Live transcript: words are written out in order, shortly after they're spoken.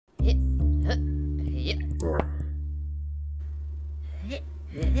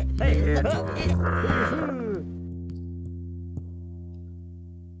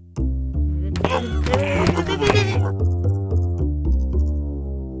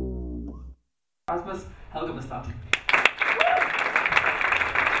Rasmus, Helge Bestad.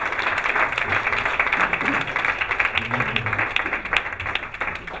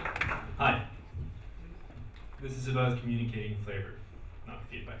 Hi. This is about communicating flavor, not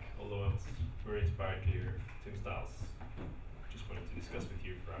feedback, although it's very inspired to hear Tim Styles. Just wanted to discuss with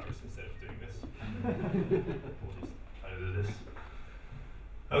you for hours instead of doing this. We'll just try to do this.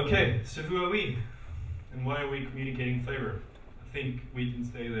 Okay, so who are we? And why are we communicating flavor? I think we can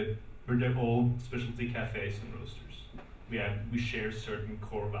say that we're all specialty cafes and roasters. We share certain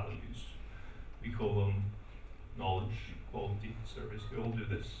core values. We call them knowledge, quality, service. We all do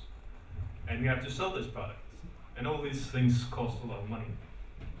this. And we have to sell this product. And all these things cost a lot of money.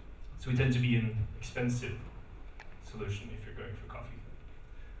 So we tend to be an expensive solution if you're going for coffee.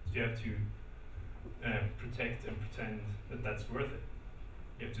 So you have to protect and pretend that that's worth it.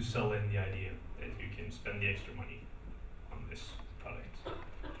 You have to sell in the idea that you can spend the extra money on this product.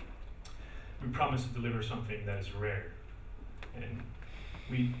 We promise to deliver something that is rare, and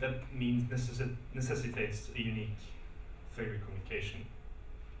that means necessitates a unique flavor communication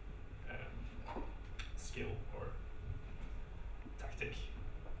skill or tactic.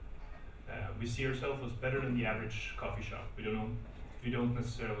 We see ourselves as better than the average coffee shop. We don't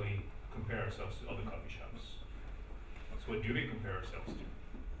necessarily compare ourselves to other coffee shops. So what do we compare ourselves to?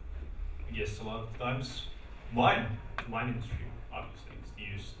 I guess a lot of times wine industry, obviously,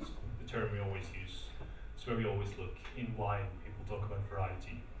 is the term we always use. It's where we always look. In wine, people talk about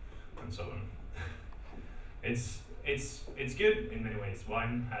variety and so on. It's good in many ways.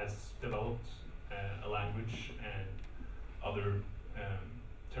 Wine has developed a language and other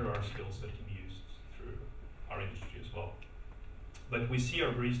terroir skills that can be used through our industry as well. But we see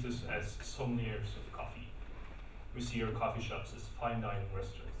our baristas as sommeliers of coffee. We see our coffee shops as fine dining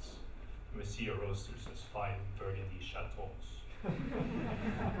restaurants. We see our roasters as fine Burgundy chateaux.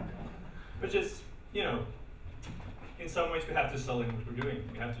 Which is, in some ways we have to sell in what we're doing.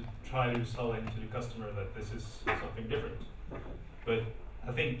 We have to try to sell into the customer that this is something different. But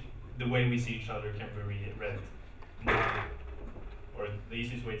I think the way we see each other can be read, or the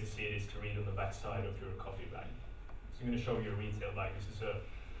easiest way to see it is to read on the back side of your coffee bag. So I'm going to show you a retail bag. This is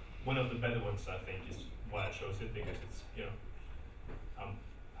one of the better ones, I think, is why I chose it, because it's, I'm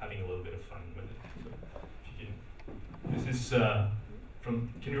having a little bit of fun with it. So if you can, this is can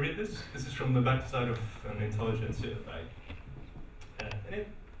you read this? This is from the back side of an Intelligentsia bag. And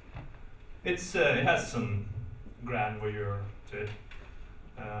it has some grandeur to it.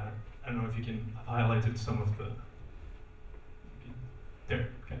 I don't know if you can have highlighted some of the. There,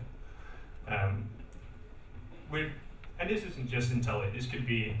 okay. And this isn't just Intelli. This could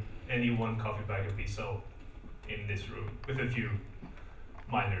be any one coffee bag that we sell in this room with a few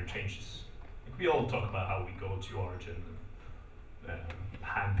minor changes. Like we all talk about how we go to origin and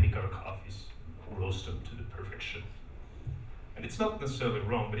hand pick our coffees, roast them to the perfection. And it's not necessarily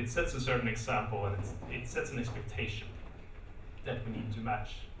wrong, but it sets a certain example and it sets an expectation that we need to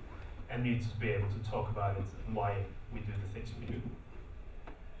match and need to be able to talk about it and why we do the things we do.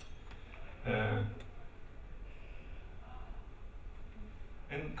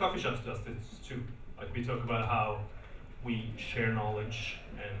 And coffee shops does this too. Like we talk about how we share knowledge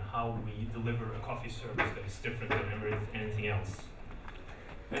and how we deliver a coffee service that is different than anything else.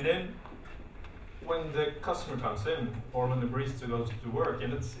 And then when the customer comes in or when the barista goes to work,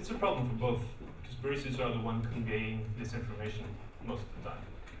 and it's a problem for both, because baristas are the one conveying this information most of the time.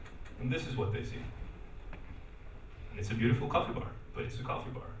 And this is what they see. And it's a beautiful coffee bar, but it's a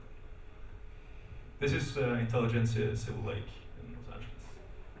coffee bar. This is Intelligentsia Silver Lake in Los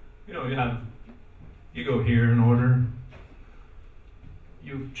Angeles. You go here and order,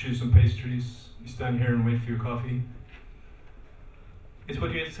 you choose some pastries, you stand here and wait for your coffee. It's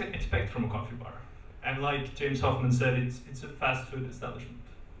what you expect from a coffee bar. And like James Hoffmann said, it's a fast food establishment.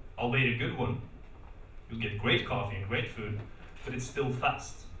 Albeit a good one. You'll get great coffee and great food, but it's still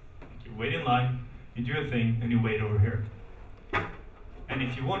fast. You wait in line, you do your thing, and you wait over here. And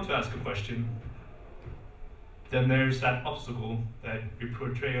if you want to ask a question, then there's that obstacle that we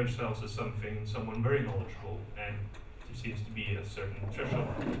portray ourselves as someone very knowledgeable, and there seems to be a certain threshold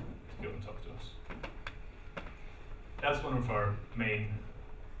to go and talk to us. That's one of our main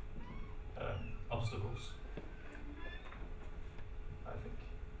obstacles, I think.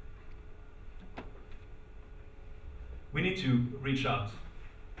 We need to reach out.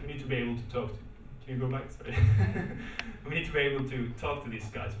 We need to be able to talk Can you go back? Sorry. We need to be able to talk to these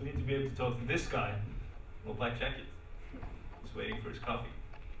guys. We need to be able to talk to this guy in a black jacket who's waiting for his coffee.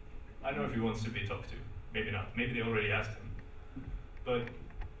 I don't know if he wants to be talked to. Maybe not. Maybe they already asked him. But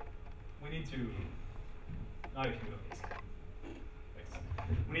we need to. Now you can go. Thanks.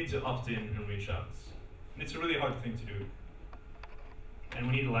 We need to opt in and reach out. And it's a really hard thing to do. And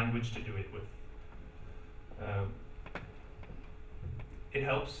we need a language to do it with. It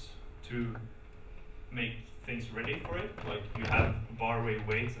helps to make things ready for it. Like you have a bar where you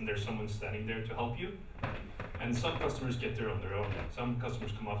wait and there's someone standing there to help you. And some customers get there on their own. Some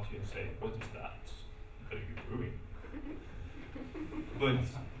customers come up to you and say, "What is that? What are you brewing?" But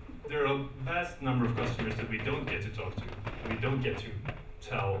there are a vast number of customers that we don't get to talk to. We don't get to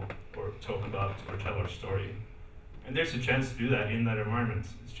tell or talk about or tell our story. And there's a chance to do that in that environment.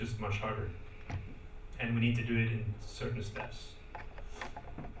 It's just much harder. And we need to do it in certain steps.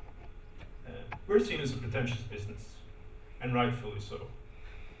 We're seen as a pretentious business, and rightfully so.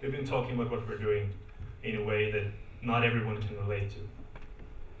 We've been talking about what we're doing in a way that not everyone can relate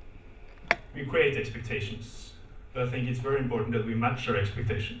to. We create expectations, but I think it's very important that we match our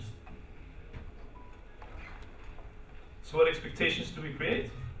expectations. So what expectations do we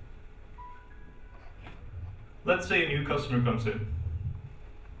create? Let's say a new customer comes in.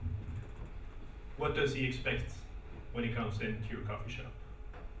 What does he expect when he comes into your coffee shop?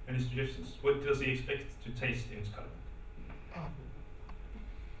 Any suggestions? What does he expect to taste in his cup?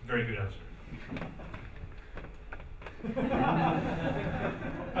 Very good answer.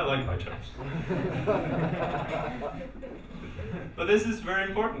 I like my chops. But this is very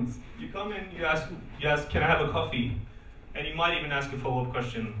important. You come in, you ask, can I have a coffee? And you might even ask a follow-up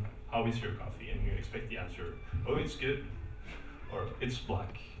question, how is your coffee? And you expect the answer, oh, it's good, or it's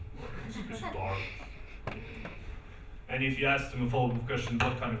black, or it's dark. And if you ask them a follow-up question,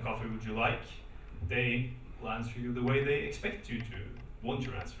 what kind of coffee would you like? They will answer you the way they expect you to want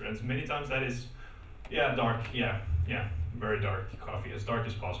your answer. And many times that is, dark, very dark coffee, as dark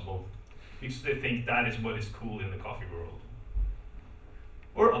as possible. Because they think that is what is cool in the coffee world.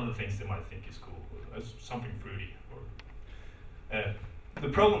 Or other things they might think is cool, as something fruity. The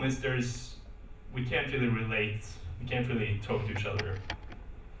problem is we can't really relate, we can't really talk to each other.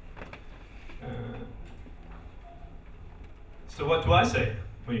 So what do I say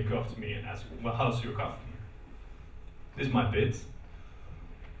when you come up to me and ask, well, how's your coffee? This is my bit.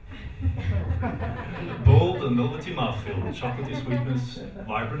 Bold and velvety mouthfeel, chocolatey sweetness,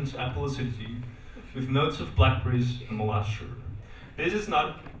 vibrant apple acidity, with notes of blackberries and molasses sugar. This is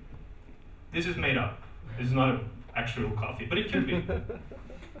made up. This is not an actual coffee, but it could be.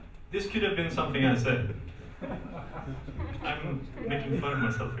 This could have been something I said. I'm making fun of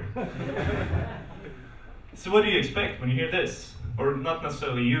myself here. So what do you expect when you hear this? Or not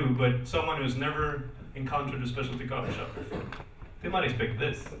necessarily you, but someone who's never encountered a specialty coffee shop before. They might expect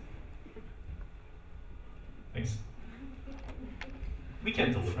this. Thanks. We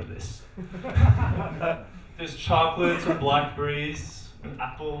can't deliver this. There's chocolates and blackberries and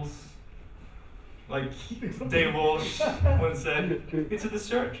apples. Like Dave Walsh once said, it's a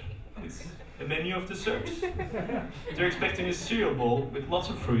dessert. It's a menu of desserts. They're expecting a cereal bowl with lots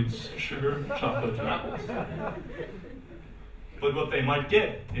of fruits, sugar, chocolate, and apples. But what they might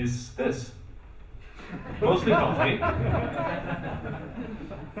get is this. Mostly coffee.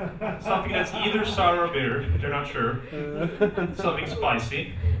 Something that's either sour or bitter, they're not sure. Something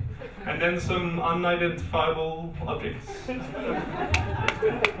spicy. And then some unidentifiable objects.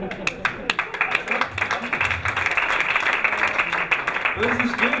 But this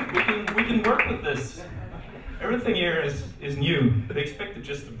is good. We can work with this. Everything here is new. They expected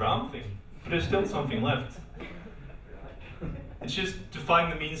just the brown thing, but there's still something left. It's just to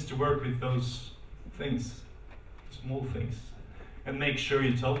find the means to work with those things, small things, and make sure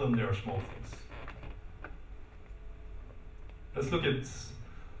you tell them there are small things. Let's look at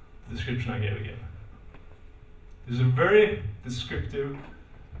the description I gave again. There's a very descriptive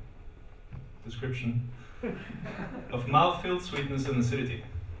description of mouthfeel, sweetness, and acidity,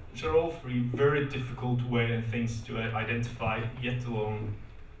 which are all three very difficult things to identify, yet alone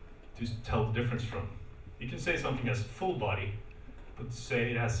to tell the difference from. You can say something has a full body, but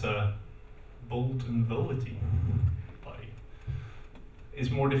say it has a bold and velvety body is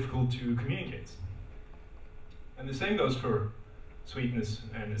more difficult to communicate. And the same goes for sweetness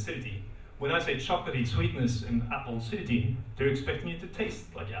and acidity. When I say chocolatey sweetness and apple acidity, they're expecting it to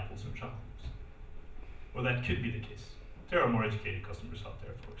taste like apples and chocolates. Well, that could be the case. There are more educated customers out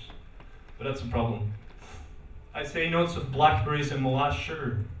there, of course. But that's a problem. I say notes of blackberries and molasses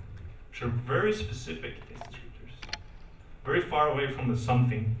sugar, which are very specific taste descriptors. Very far away from the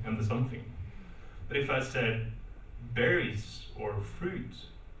something and the something. But if I said berries or fruit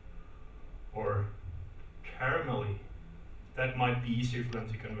or caramelly, that might be easier for them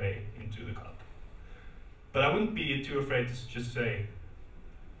to convey into the cup. But I wouldn't be too afraid to just say,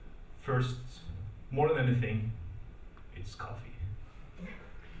 first, more than anything, it's coffee.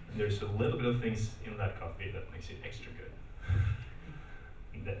 And there's a little bit of things in that coffee that makes it extra good.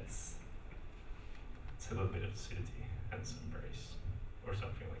 And that's a little bit of acidity and some berries or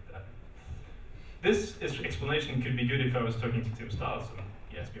something like that. This explanation could be good if I was talking to Tim Stiles and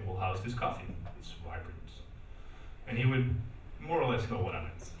he asked me, well, how's this coffee? It's vibrant. And he would more or less know what I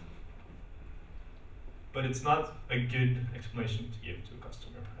meant. But it's not a good explanation to give to a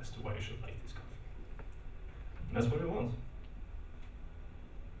customer as to why you should like this coffee. And that's what we want.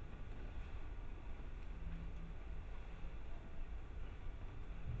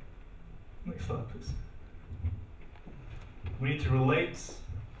 Next slide, please. We need to relate,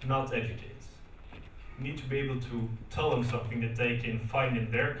 not educate. We need to be able to tell them something that they can find in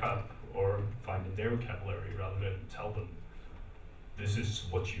their cup or find in their vocabulary rather than tell them, this is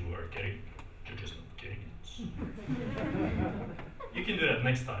what you are getting, you're just not getting it. You can do that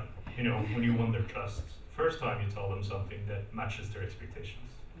next time, when you won their trust. First time you tell them something that matches their expectations.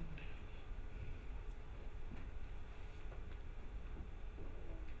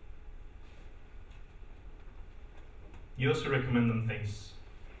 You also recommend them things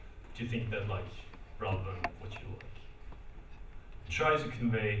you think they like, rather than what you like. Try to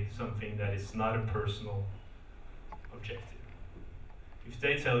convey something that is not a personal objective. If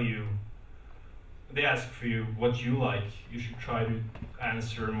they tell you, they ask for you what you like, you should try to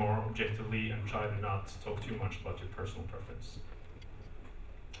answer more objectively and try to not talk too much about your personal preference.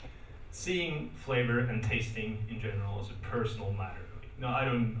 Seeing flavor and tasting in general is a personal matter. No, I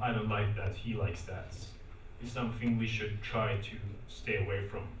don't like that, he likes that. It's something we should try to stay away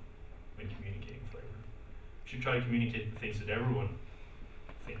from when communicating flavor. We should try to communicate the things that everyone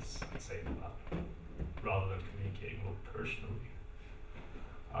thinks the same about, rather than communicating more personally.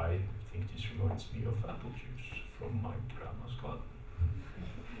 I think this reminds me of apple juice from my grandma's garden,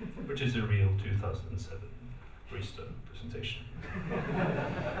 which is a real 2007 barista presentation.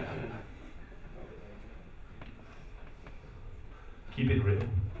 Keep it real.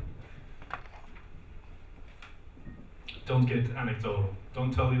 Don't get anecdotal.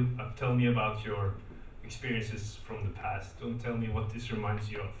 Don't tell me about your experiences from the past. Don't tell me what this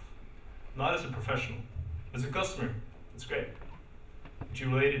reminds you of. Not as a professional. As a customer, it's great. But you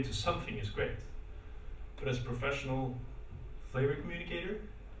relate it to something is great. But as a professional flavor communicator,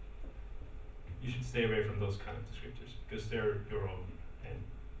 you should stay away from those kind of descriptors because they're your own. And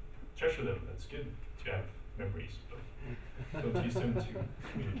treasure them, that's good to have memories, but don't use them to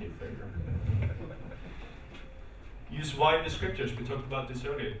communicate flavor. Use wide descriptors, we talked about this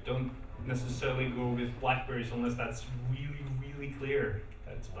earlier. Don't necessarily go with blackberries unless that's really, really clear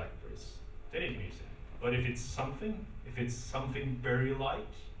that it's blackberries. Then you can use it. But if it's something berry-like,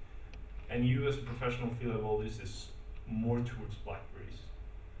 and you as a professional feel that, well, this is more towards blackberries,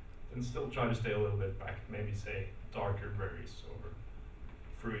 then still try to stay a little bit back. Maybe say darker berries or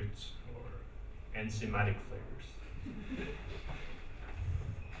fruit or enzymatic flavors.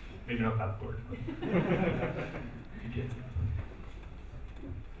 Maybe not that word, but you get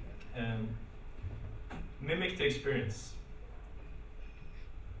it. Mimic the experience.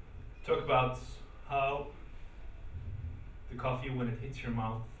 Talk about how the coffee, when it hits your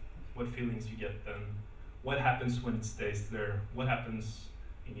mouth, what feelings you get then, what happens when it stays there, what happens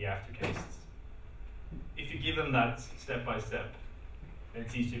in the aftertaste. If you give them that step by step, then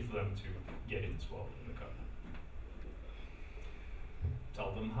it's easier for them to get it as well in the cup.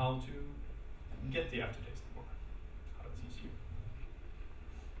 Tell them how to get the aftertaste more, how it's easier.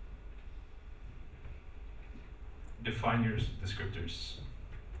 Define your descriptors.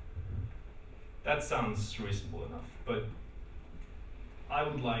 That sounds reasonable enough, but I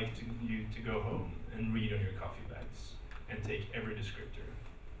would like you to go home and read on your coffee bags and take every descriptor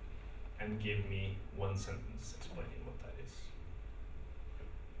and give me one sentence explaining what that is.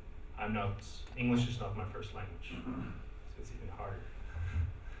 English is not my first language, so it's even harder.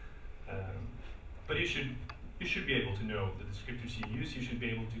 But you should be able to know the descriptors you use. You should be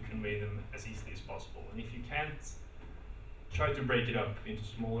able to convey them as easily as possible. And if you can't, try to break it up into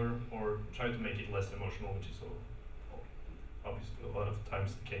smaller, or try to make it less emotional, which is obviously a lot of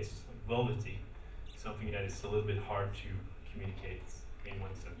times the case. Like velvety, something that is a little bit hard to communicate in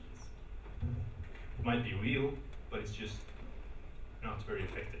one sentence. It might be real, but it's just not very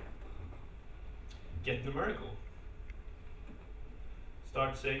effective. Get numerical.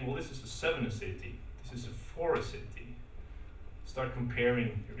 Start saying, well, this is a 7 acidity, this is a 4 acidity. Start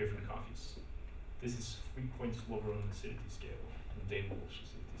comparing your different coffees. This is 3 points lower on the acidity scale, and Dave Walsh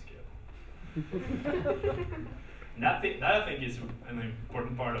acidity scale. And that I think is an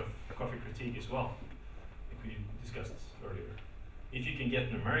important part of coffee critique as well, like we discussed earlier. If you can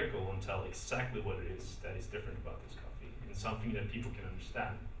get numerical and tell exactly what it is that is different about this coffee, and something that people can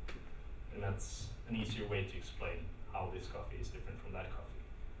understand, then that's an easier way to explain how this coffee is different from that coffee.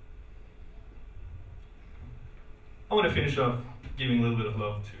 I want to finish off giving a little bit of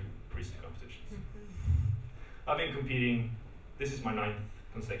love to barista competitions. I've been competing, this is my 9th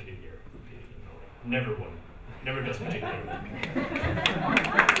consecutive year competing in Norway. Never won, never does particularly well.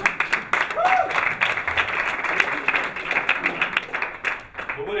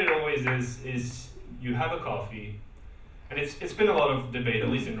 But what it always is you have a coffee, and it's been a lot of debate, at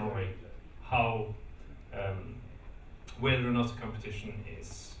least in Norway, how whether or not the competition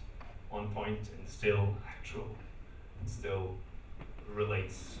is on point and still actual, and still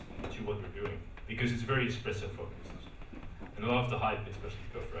relates to what we're doing, because it's very espresso focused, and a lot of the hype, especially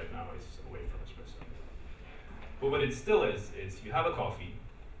coffee right now, is away from espresso. But what it still is you have a coffee,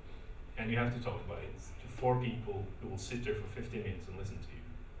 and you have to talk about it to 4 people who will sit there for 15 minutes and listen to you,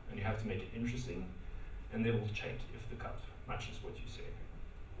 and you have to make it interesting, and they will check if the cup matches what you say.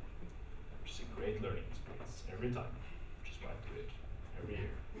 Which is a great learning experience every time, which is why I do it every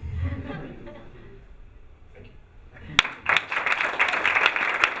year. Thank you.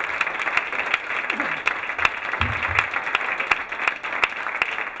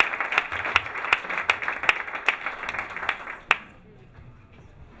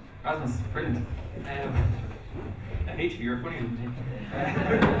 Rasmus, brilliant. I hate you, you're funny, isn't you?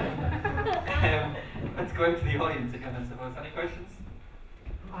 Let's go out to the audience again, I suppose. Any questions?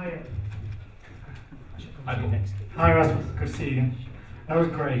 Hi Rasmus, good to see you again. That was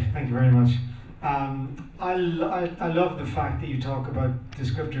great, thank you very much. I love the fact that you talk about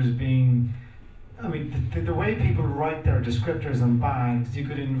descriptors being, I mean, the way people write their descriptors on bags, you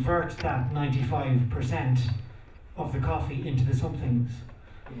could invert that 95% of the coffee into the somethings.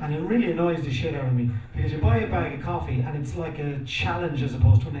 And it really annoys the shit out of me, because you buy a bag of coffee and it's like a challenge as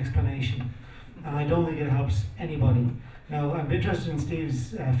opposed to an explanation. And I don't think it helps anybody. Now, I'm interested in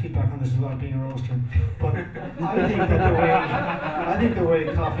Steve's feedback on this as well, being a roaster. But I think the way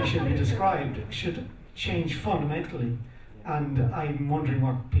coffee should be described should change fundamentally. And I'm wondering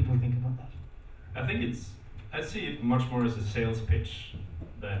what people think about that. I see it much more as a sales pitch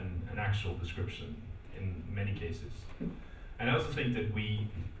than an actual description in many cases. And I also think that we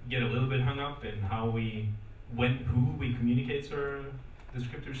get a little bit hung up in who we communicate our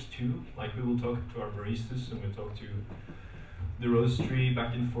descriptors to. Like, we will talk to our baristas and we'll talk to the roastery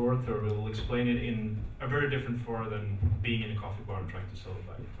back and forth, or we'll explain it in a very different form than being in a coffee bar and trying to sell a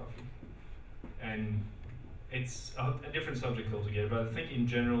bag of coffee. And it's a different subject altogether, but I think in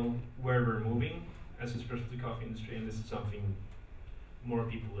general, where we're moving as a specialty coffee industry, and this is something more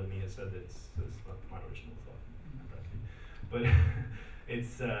people than me have said, it's not my original thought, but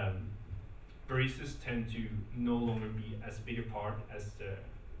it's baristas tend to no longer be as big a part as the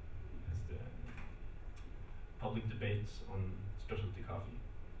public debates on specialty coffee.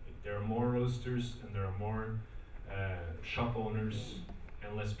 Like, there are more roasters and there are more shop owners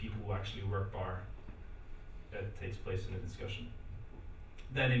and less people who actually work bar that takes place in a discussion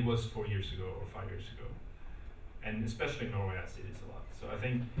than it was 4 years ago or 5 years ago. And especially in Norway, I see this a lot. So I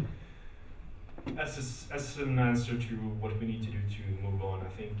think as an answer to what we need to do to move on, I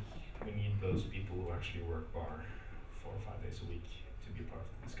think we need those people who actually work bar 4 or 5 days a week to be part of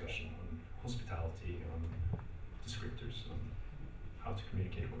the discussion on hospitality, on descriptors, on how to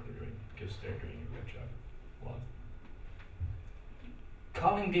communicate what they're doing, because they're doing a great job. A lot.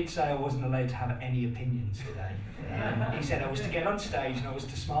 Colin did say I wasn't allowed to have any opinions today. He said I was to get on stage and I was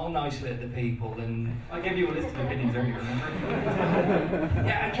to smile nicely at the people, and I gave you a list of opinions earlier, remember?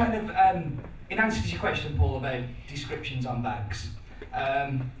 yeah, I kind of, in answer to your question, Paul, about descriptions on bags,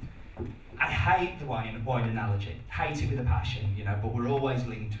 I hate the wine analogy, hate it with a passion, you know, but we're always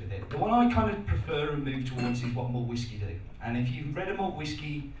linked with it. The one I kind of prefer and move towards is what malt whisky do. And if you've read a malt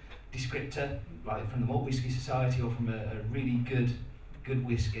whisky descriptor, like from the Malt Whisky Society or from a really good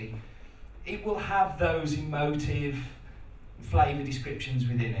whisky, it will have those emotive flavour descriptions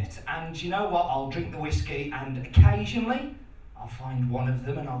within it. And you know what, I'll drink the whisky and occasionally I'll find one of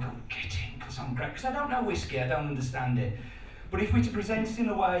them and I'll go, get in, because I'm great, because I don't know whisky, I don't understand it. But if we're to present it in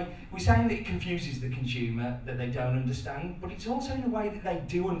a way, we're saying that it confuses the consumer, that they don't understand, but it's also in a way that they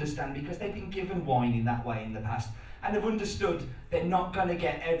do understand, because they've been given wine in that way in the past and have understood they're not going to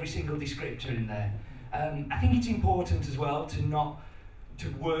get every single descriptor in there. I think it's important as well to to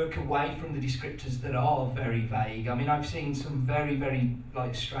work away from the descriptors that are very vague. I mean, I've seen some very, very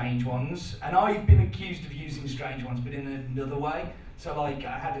like strange ones, and I've been accused of using strange ones, but in another way. So like,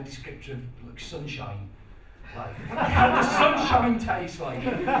 I had a descriptor of like sunshine. Like, how does sunshine taste like?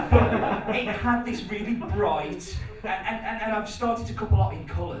 But it had this really bright, and I've started to couple up in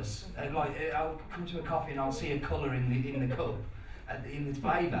colours. Like, I'll come to a coffee and I'll see a colour in the cup, in the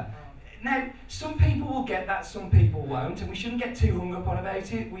flavour. Now, some people will get that, some people won't, and we shouldn't get too hung up on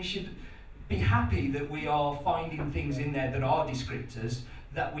about it. We should be happy that we are finding things in there that are descriptors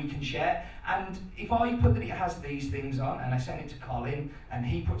that we can share. And if I put that it has these things on, and I send it to Colin, and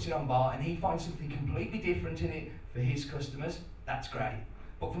he puts it on Bart, and he finds something completely different in it for his customers, that's great.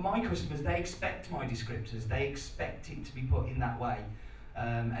 But for my customers, they expect my descriptors. They expect it to be put in that way,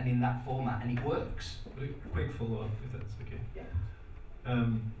 and in that format, and it works. A quick follow-up, if that's okay. Yeah.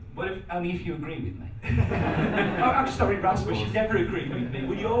 What if Only if you agree with me. I'm sorry, Rasmus, you never agree with me.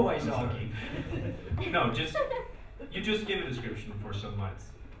 We always argue. No, you just give a description for sunlight.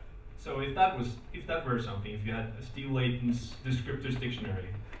 So if that were something, if you had a Steve Layton's descriptors dictionary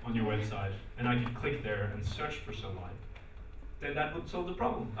on your website, and I could click there and search for sunlight, then that would solve the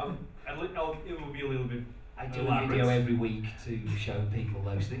problem. It would be a little bit. I do a video every week to show people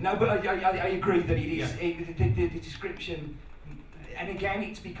those things. No, but I agree that it is the description. And again,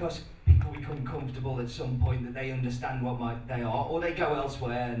 it's because people become comfortable at some point that they understand what they are, or they go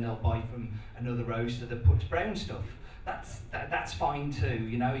elsewhere and they'll buy from another roaster that puts brown stuff. That's fine too.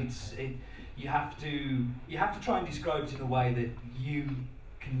 You know, you have to try and describe it in a way that you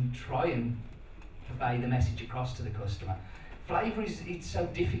can try and convey the message across to the customer. Flavour it's so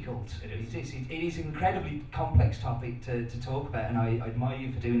difficult. It is an incredibly complex topic to talk about, and I admire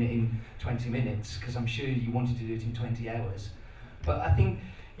you for doing it in 20 minutes, because I'm sure you wanted to do it in 20 hours. But I think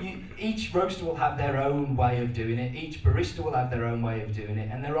each roaster will have their own way of doing it, each barista will have their own way of doing it,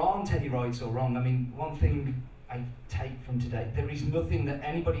 and there aren't any rights or wrong. I mean, one thing I take from today, there is nothing that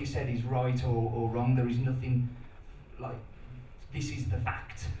anybody said is right or wrong. There is nothing like, this is the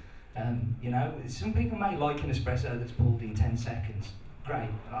fact. You know, some people may like an espresso that's pulled in 10 seconds.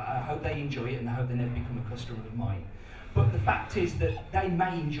 Great, I hope they enjoy it, and I hope they never become a customer of mine. But the fact is that they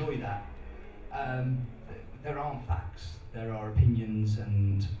may enjoy that. There aren't facts. There are opinions,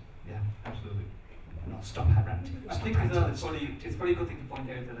 and yeah, Absolutely. and I'll stop ranting. I think it's probably a good thing to point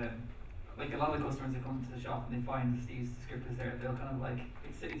out that like a lot of customers that come to the shop and they find these descriptors there, they'll kind of like,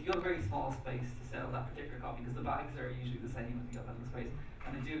 you've got a very small space to sell that particular coffee, because the bags are usually the same if you've got that little space.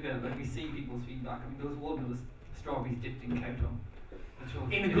 And I do get, like, we see people's feedback. I mean, there was one that was strawberries dipped in cow tongue.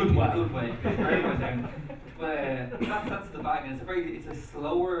 In a good way. In a good way. Very well done. But that's the bag, and it's a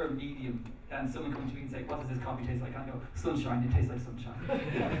slower medium than someone coming to me and say, what does this coffee taste like? I go, sunshine, it tastes like sunshine.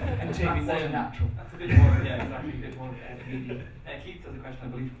 And to be more natural. That's a bit more, yeah, exactly, a bit more medium. Keith has a question, I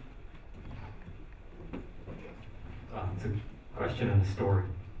believe. It's a question and a story.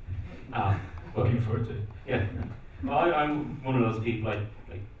 Looking forward to it. Yeah. Well, I'm one of those people,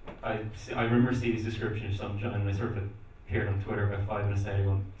 I remember Steve's description of sunshine, and I sort of appeared on Twitter about 5 minutes later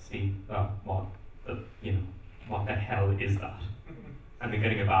going, Steve, what the hell is that? And then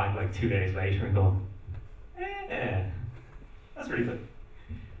getting it back like 2 days later and going, that's pretty good.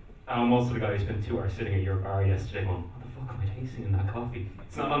 I'm also the guy who spent 2 hours sitting at your bar yesterday going, what the fuck am I tasting in that coffee?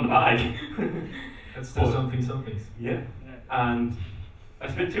 It's not on the bag. That's still something. Yeah. And I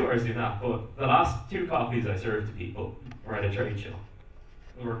spent 2 hours doing that, but the last 2 coffees I served to people were at a trade show.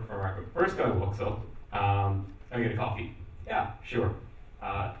 I worked for a market. First guy walks up, I get a coffee. Yeah, sure.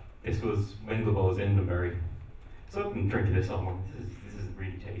 This was Winglebow's Indenberry. So I've been drinking this all morning. This is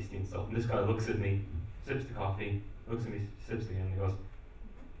really tasty and stuff. And this guy looks at me, sips the coffee, looks at me, sips again, and he goes,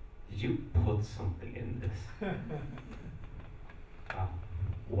 did you put something in this?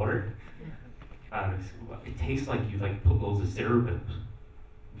 Water? And it tastes like you put loads of syrup in it.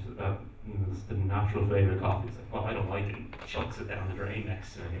 It's the natural flavour of coffee. It's like, well, I don't like it. And chucks it down the drain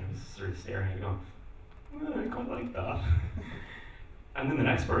next to me and is sort of staring at it going, I quite like that. And then the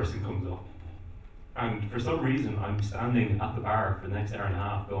next person comes up. And for some reason, I'm standing at the bar for the next hour and a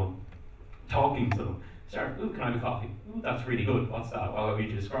half talking to them. Start, ooh, can I have a coffee? Ooh, that's really good. What's that? Well, how would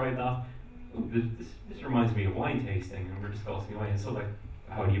you describe that? Ooh, this reminds me of wine tasting, and we're discussing wine. So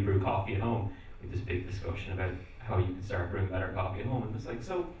how do you brew coffee at home? We had this big discussion about how you can start brewing better coffee at home. And it's like,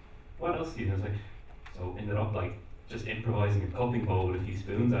 so what else do you do? And it's like, so ended up just improvising a cupping bowl with a few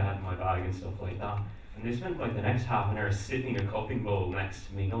spoons I had in my bag and stuff like that. And they spent the next half an hour sitting a cupping bowl next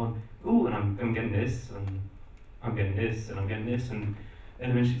to me going, ooh, and I'm getting this, and I'm getting this, and I'm getting this, and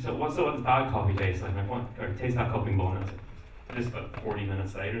then eventually, so what does bad coffee taste like? And I went, taste that cupping bowl, and I was like, just about 40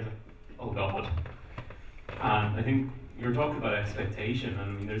 minutes later, I was like, oh god. And I think, you were talking about expectation, and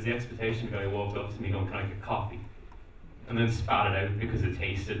I mean, there's the expectation guy who walked up to me going, "Can I get coffee?" And then spat it out because it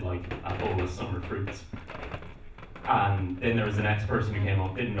tasted like a bowl of summer fruits. And then there was the next person who came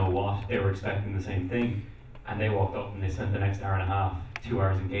up, didn't know what, they were expecting the same thing. And they walked up and they spent the next hour and a half, 2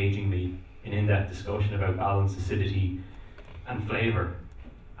 hours engaging me in in-depth discussion about balance, acidity, and flavour,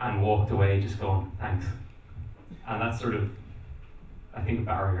 and walked away just going, "Thanks." And that's sort of, I think, a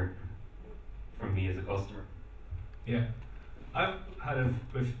barrier from me as a customer. Yeah, I've had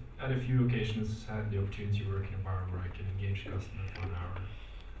at a few occasions had the opportunity to work in a bar where I can engage a customer for an hour.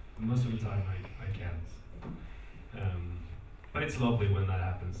 Most of the time I can't. But it's lovely when that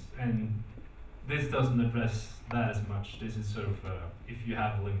happens. And this doesn't address that as much. This is sort of if you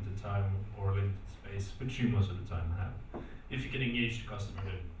have limited time or limited space, which you most of the time have. If you can engage the customer,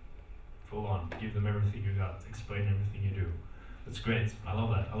 then full on, give them everything you got, explain everything you do. That's great. I love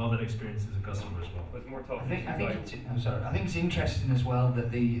that. I love that experience as a customer as well. But more I think it's interesting as well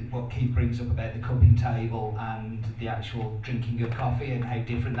that what Keith brings up about the cupping table and the actual drinking of coffee and how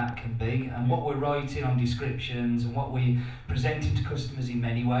different that can be. And what we're writing on descriptions and what we presenting to customers in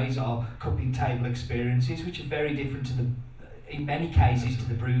many ways are cupping table experiences, which are very different to in many cases, to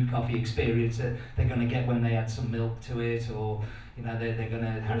the brewed coffee experience that they're going to get when they add some milk to it, or they're going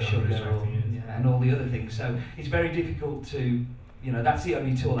to have sugar and all the other things. So it's very difficult to, that's the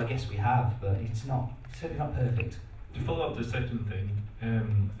only tool I guess we have, but it's certainly not perfect. To follow up the second thing,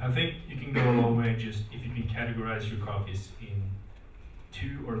 I think you can go a long way just if you can categorize your coffees in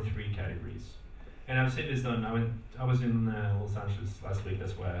 2 or 3 categories. And I've seen this done. I was in Los Angeles last week.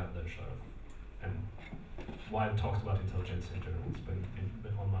 That's why I had that shot of, and why I talked about intelligence in general. It's been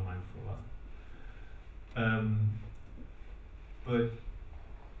on my mind for a while. But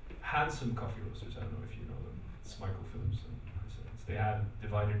Handsome Coffee Roasters, I don't know if you know them. It's Michael Phillips and Hanson. They had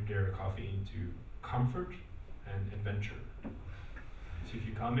divided their coffee into comfort and adventure. So if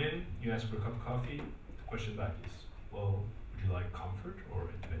you come in, you ask for a cup of coffee, the question back is, well, would you like comfort or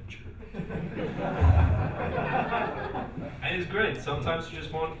adventure? And it's great. Sometimes you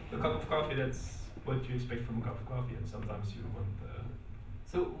just want a cup of coffee that's what you expect from a cup of coffee, and sometimes you want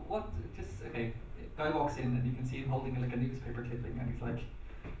So guy walks in and you can see him holding like a newspaper clipping and he's like,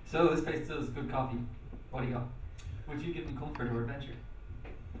 "So this place does good coffee, what do you got?" Would you give him comfort or adventure?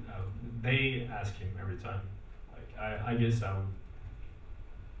 they ask him every time. Like I guess I would.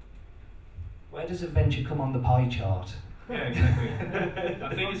 Where does adventure come on the pie chart? Yeah, exactly.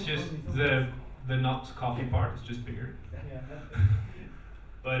 I think it's just the not coffee part is just bigger.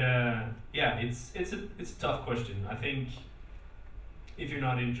 But yeah, it's a tough question. I think if you're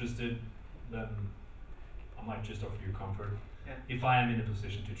not interested, then I might just offer you comfort. Yeah. If I am in a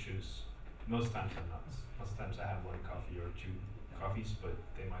position to choose, most times I'm not. Most times I have one coffee or two coffees, but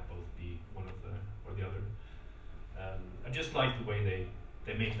they might both be one of the or the other. I just like the way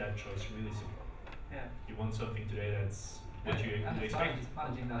they make that choice really simple. Yeah. You want something today that's what you and it's expect.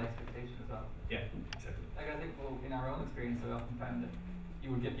 managing that expectation as well. Yeah, exactly. Like I think, in our own experience, I often found that you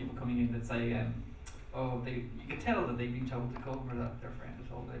would get people coming in that say, you could tell that they've been told to come, or that their friend had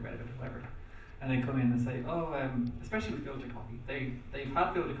told them, they read it or whatever, and they come in and say, especially with filter coffee, they've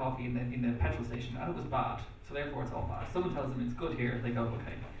had filter coffee in the petrol station and it was bad, so therefore it's all bad. Someone tells them it's good here, they go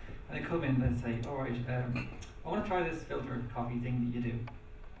okay, and they come in and say, all right, I want to try this filter coffee thing that you do.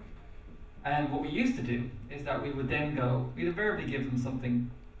 And what we used to do is that we would then we'd invariably give them something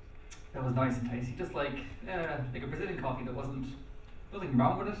that was nice and tasty, just like a Brazilian coffee that wasn't, nothing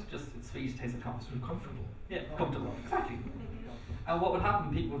wrong with it, just it's sweet, taste of coffee. So comfortable. Yeah, comfortable, exactly. And what would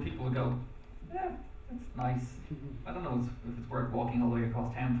happen, people would go, yeah, that's nice. I don't know if it's worth walking all the way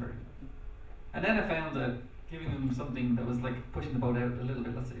across town for. And then I found that giving them something that was like pushing the boat out a little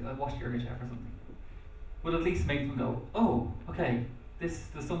bit, let's say I washed your chef or something, would at least make them go, oh, okay, there's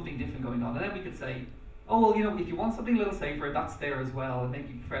something different going on. And then we could say, oh, well, if you want something a little safer, that's there as well, and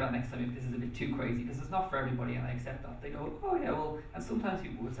maybe you prefer that next time if this is a bit too crazy, because it's not for everybody, and I accept that. They go, oh yeah, well, and sometimes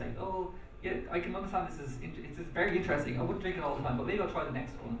people would say, oh, yeah, I can understand it's very interesting, I wouldn't drink it all the time, but maybe I'll try the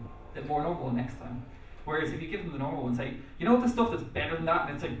next one, the more normal one next time. Whereas if you give them the normal one, say, the stuff that's better than that,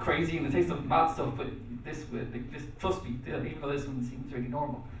 and it's like crazy, and it tastes of mad stuff, but just trust me, even though this one seems really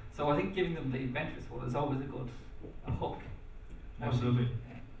normal. So I think giving them the adventurous one is always a hook. Absolutely.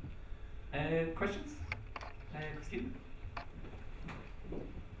 Questions? Christina?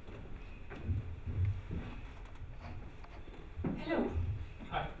 Hello.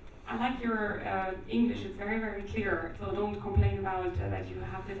 Hi. I like your English, it's very, very clear, so don't complain about that you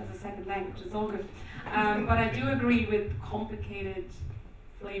have this as a second language, it's all good. But I do agree with complicated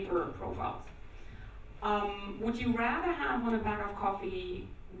flavor profiles. Would you rather have on a bag of coffee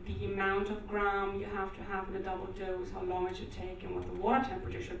the amount of gram you have to have in a double dose, how long it should take, and what the water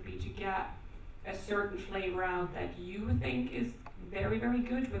temperature should be to get a certain flavor out that you think is very, very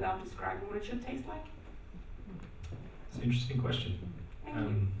good without describing what it should taste like? It's an interesting question. Thank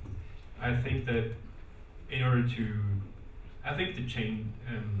you. I think that in order to, I think the chain,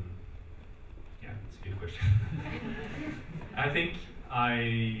 yeah, it's a good question. I think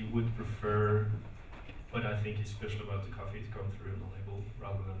I would prefer what I think is special about the coffee to come through on the label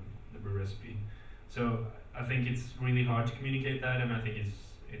rather than the brew recipe. So I think it's really hard to communicate that, and I think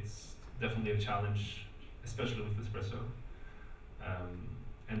it's definitely a challenge, especially with espresso.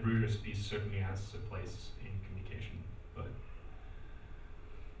 And brew recipes certainly has a place in communication, but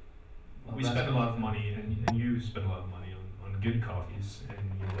we spend a lot of money, and you spend a lot of money on good coffees, and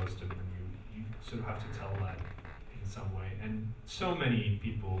you roast them, and you sort of have to tell that in some way. And so many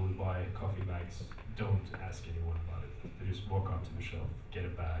people who buy coffee bags don't ask anyone about it. They just walk up to the shelf, get a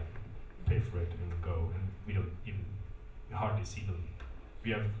bag, pay for it, and go. And we don't even hardly see them.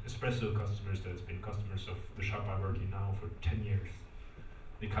 We have espresso customers that's been customers of the shop I work in now for 10 years.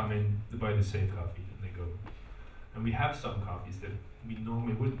 They come in, they buy the same coffee, and they go. And we have some coffees that we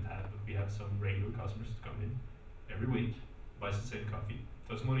normally wouldn't have, but we have some regular customers that come in every week, buys the same coffee,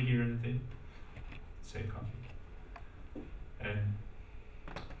 doesn't want to hear anything, same coffee. And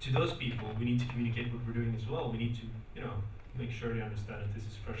to those people, we need to communicate what we're doing as well. We need to, make sure they understand that this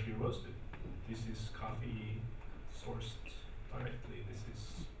is freshly roasted. This is coffee sourced directly. This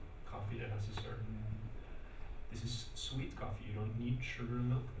is coffee that has a certain, this is sweet coffee. You don't need sugar and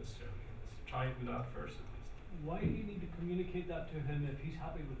milk necessarily. Let's try it without first at least. Why do you need to communicate that to him if he's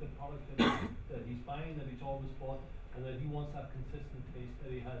happy with the product that he's buying, that he's always bought, and that he wants that consistent taste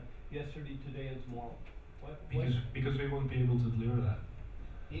that he had yesterday, today, and tomorrow? Because we won't be able to deliver that.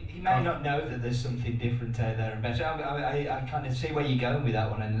 He may not know that there's something different out there and better. I kind of see where you're going with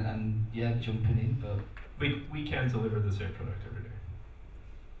that one, and yeah, jumping in, but we can't deliver the same product every day.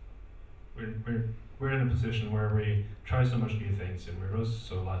 We're in a position where we try so much new things, and we roast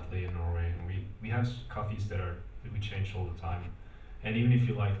so lightly in Norway, and we have coffees that we change all the time. And even if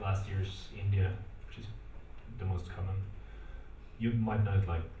you like last year's India, which is the most common, you might not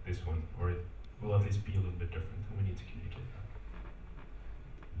like this one, or it will at least be a little bit different, and we need to communicate that.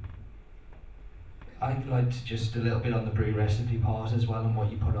 I'd like to just a little bit on the brew recipe part as well, and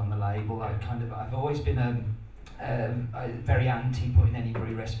what you put on the label. I've always been very anti putting any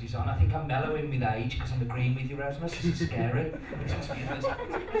brew recipes on. I think I'm mellowing with age because I'm agreeing with you, Rasmus. This is scary. This must be the first.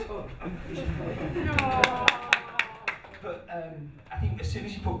 But I think as soon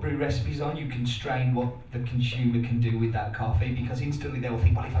as you put brew recipes on, you constrain what the consumer can do with that coffee, because instantly they'll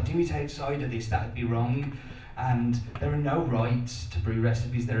think, well, if I do it outside of this, that would be wrong. And there are no rights to brew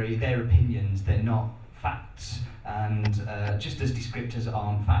recipes. They're their opinions. They're not facts. And just as descriptors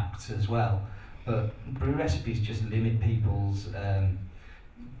aren't facts as well. But brew recipes just limit people's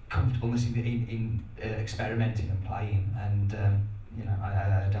comfortableness in experimenting and playing. And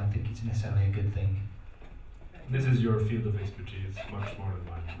I don't think it's necessarily a good thing. This is your field of expertise, much more than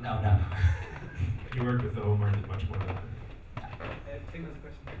mine. No. You work with the home market much more than I do. I think that's a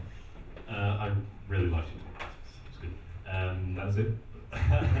question. I really liked it. It's good. That's it.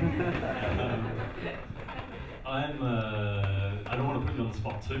 I don't want to put you on the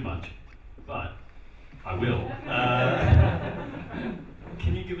spot too much, but I will.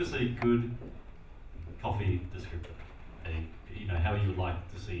 Can you give us a good coffee descriptor? How you would like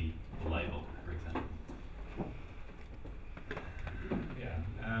to see the label, for example. Yeah.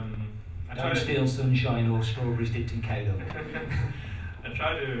 I Don't steal sunshine or strawberries dipped in Kato. I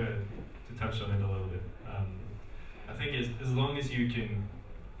try to touch on it a little bit. I think as long as you can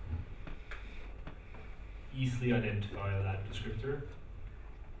easily identify that descriptor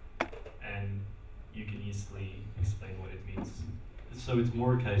and you can easily explain what it means. So it's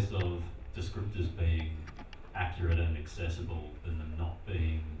more a case of descriptors being accurate and accessible than them not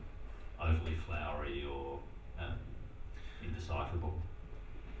being overly flowery or indecipherable.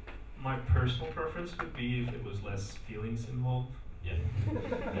 My personal preference would be if it was less feelings involved. Yeah.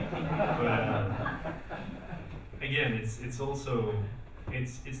 But again, it's also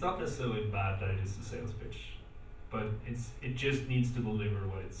it's not necessarily bad that it is a sales pitch, but it just needs to deliver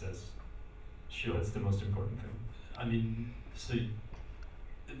what it says. Sure. That's the most important thing. I mean, so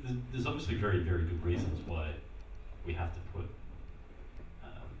there's obviously very, very good reasons why we have to put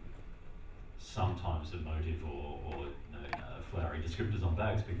sometimes emotive or flowery descriptors on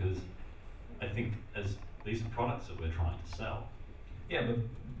bags, because I think as these are products that we're trying to sell. Yeah, but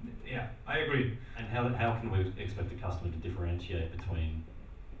I agree. And how can we expect a customer to differentiate between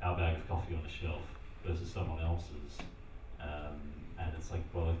our bag of coffee on a shelf versus someone else's, And it's like,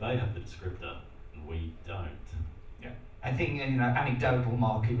 well, if they have the descriptor and we don't, I think anecdotal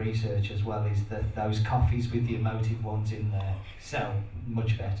market research as well is that those coffees with the emotive ones in there sell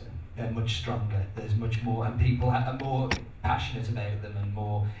much better. They're much stronger. There's much more, and people are more passionate about them and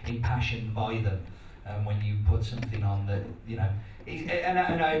more impassioned by them. When you put something on that, and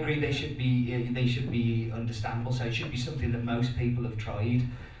I agree they should be understandable. So it should be something that most people have tried.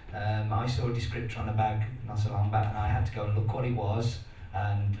 I saw a descriptor on a bag not so long back, and I had to go and look what it was.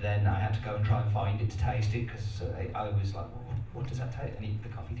 And then I had to go and try and find it to taste it because I was like, well, what does that taste? And the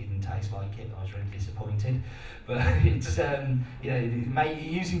coffee didn't taste like it. I was really disappointed. But it's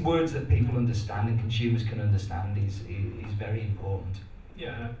using words that people understand and consumers can understand is very important.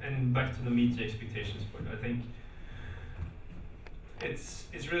 Yeah, and back to the meet the expectations point. I think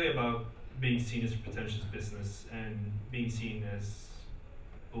it's really about being seen as a pretentious business and being seen as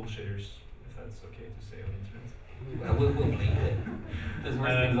bullshitters, if that's okay to say on the internet. Well, we'll believe it. There's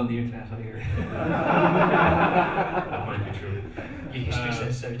worse things on the internet, I hear. That might be true. Your history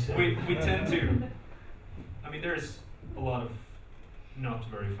says so too. We tend to, there's a lot of not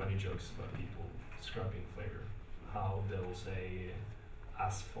very funny jokes about people scrapping flavor. How they'll say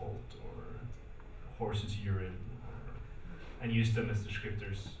asphalt or horse's urine and use them as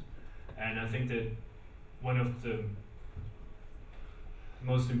descriptors. And I think that one of the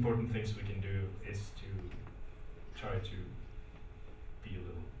most important things we can do is to try to be a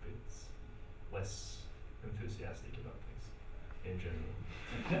little bit less enthusiastic about things in general.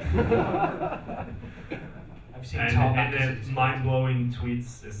 I've seen and then mind-blowing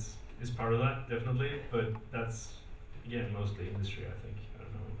tweets is part of that, definitely, but that's, again, mostly industry, I think. I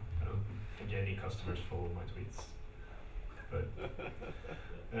don't know, I don't think any customers follow my tweets, but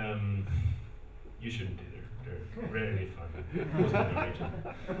you shouldn't either. They're rarely fun, mostly original.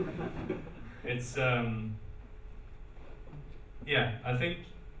 It's, yeah, I think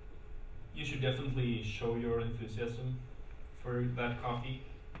you should definitely show your enthusiasm for that coffee,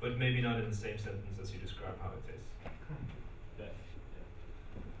 but maybe not in the same sentence as you describe how it tastes.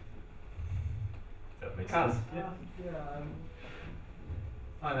 That makes sense.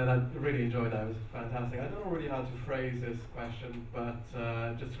 I really enjoyed that. It was fantastic. I don't know really how to phrase this question, but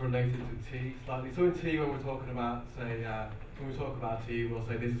just related to tea slightly. So in tea, when we're talking about, say, when we talk about tea, we'll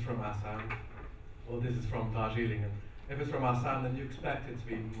say this is from Assam, or this is from Darjeeling. And if it's from Assam, then you expect it to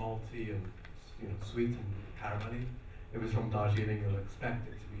be malty and sweet and caramelly. If it's from Darjeeling, you'll expect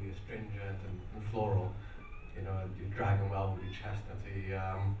it to be astringent and floral. Your dragon well will be chestnutty.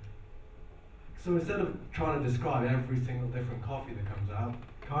 So instead of trying to describe every single different coffee that comes out,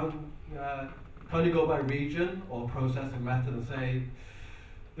 can you go by region or processing method and say,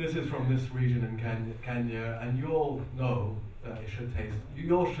 this is from this region in Kenya, and you all know that it should taste,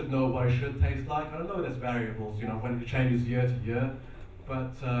 you all should know what it should taste like. I don't know there's variables, when it changes year to year,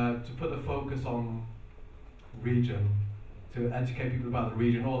 but to put the focus on region, to educate people about the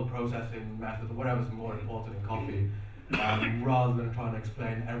region or the processing method or whatever's more important in coffee, rather than trying to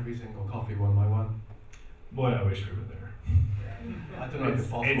explain every single coffee one by one. Boy, I wish we were there. I don't know if it's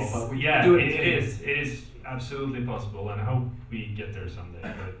possible, but we yeah, do it is. It is absolutely possible, and I hope we get there someday.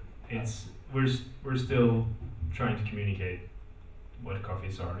 But we're still trying to communicate what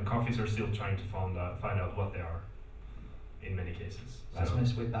coffees are, and coffees are still trying to find out what they are. In many cases.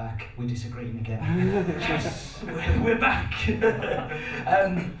 Rasmus, we're back. We're disagreeing again. We're back.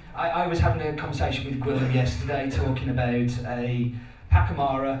 I was having a conversation with Gwilym yesterday talking about a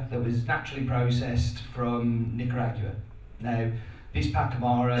Pacamara that was naturally processed from Nicaragua. Now, this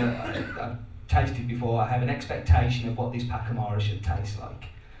Pacamara, I've tasted before, I have an expectation of what this Pacamara should taste like.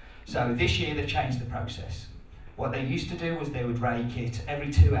 So this year they've changed the process. What they used to do was they would rake it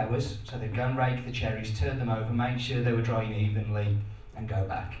every 2 hours, so they'd go and rake the cherries, turn them over, make sure they were drying evenly, and go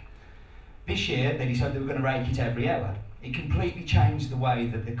back. This year, they decided they were going to rake it every hour. It completely changed the way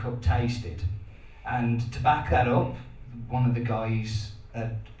that the cup tasted. And to back that up, one of the guys,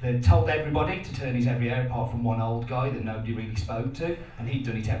 they told everybody to turn his every hour, apart from one old guy that nobody really spoke to, and he'd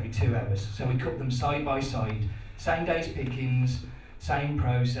done it every 2 hours. So we cooked them side by side, same day's pickings, same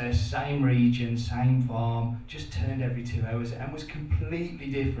process, same region, same farm, just turned every 2 hours and was completely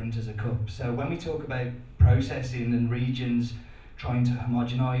different as a cup. So when we talk about processing and regions trying to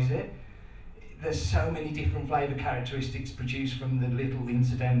homogenise it, there's so many different flavour characteristics produced from the little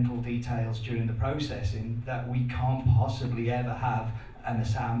incidental details during the processing that we can't possibly ever have an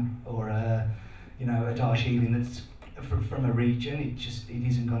Assam or a Darjeeling that's from a region. It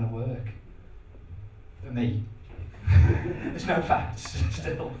isn't going to work for me. There's no facts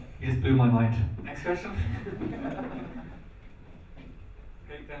still. You just blew my mind. Next question.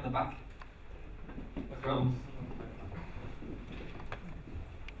 Okay, down the back. Let's go.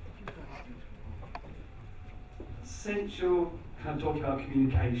 since you're kind of talking about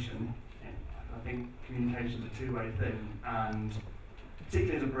communication, I think communication is a two-way thing, and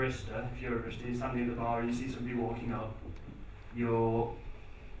particularly as a barista, if you're a barista, you're standing at the bar and you see somebody walking up, you're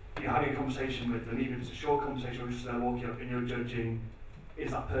having a conversation with them, even if it's a short conversation or just they're walking up and you're judging, is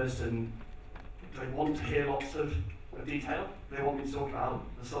that person, do they want to hear lots of detail? Do they want me to talk about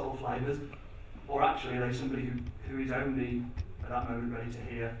the subtle flavours? Or actually are they somebody who is only at that moment ready to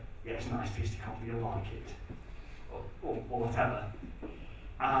hear, yeah, it's a nice tasty coffee, you'll like it, or whatever.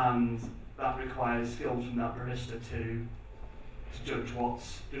 And that requires skills from that barista to judge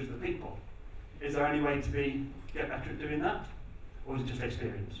the people. Is there any way to get better at doing that? Or is it just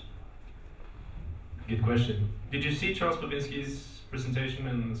experience? Good question. Did you see Charles Babinski's presentation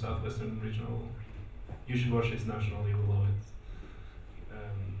in the Southwestern Regional? You should watch his national, you will love it.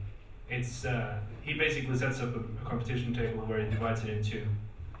 He basically sets up a competition table where he divides it in two,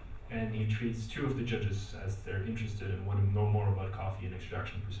 and he treats two of the judges as they're interested and want to know more about coffee and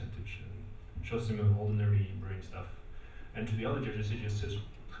extraction percentage, and shows them all the nerdy brewing stuff. And to the other judges, he just says,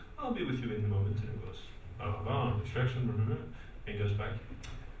 I'll be with you in a moment, and it goes, extraction, blah, blah, blah. And goes back,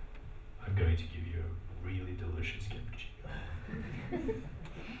 I'm going to give you a really delicious cappuccino.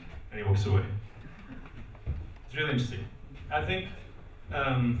 And he walks away. It's really interesting. I think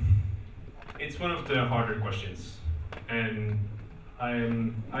it's one of the harder questions, and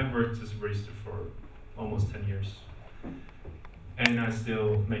I've worked as a barista for almost 10 years, and I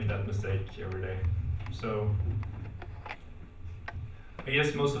still make that mistake every day. So I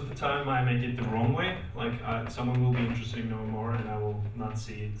guess most of the time I make it the wrong way. Like someone will be interested in knowing more, and I will not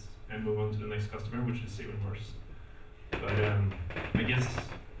see it and move on to the next customer, which is even worse. But I guess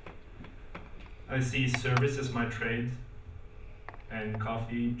I see service as my trade, and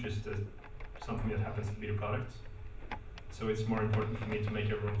coffee just as something that happens to be the product. So it's more important for me to make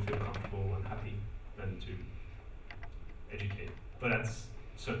everyone feel comfortable and happy than to educate. But that's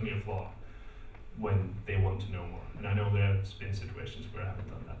certainly a flaw when they want to know more. And I know there have been situations where I haven't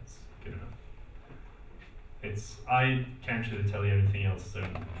done that good enough. I can't really tell you anything else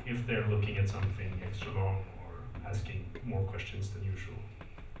than if they're looking at something extra long or asking more questions than usual.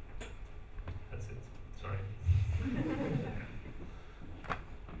 That's it. Sorry.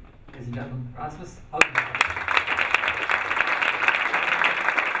 Ladies and gentlemen, Rasmus.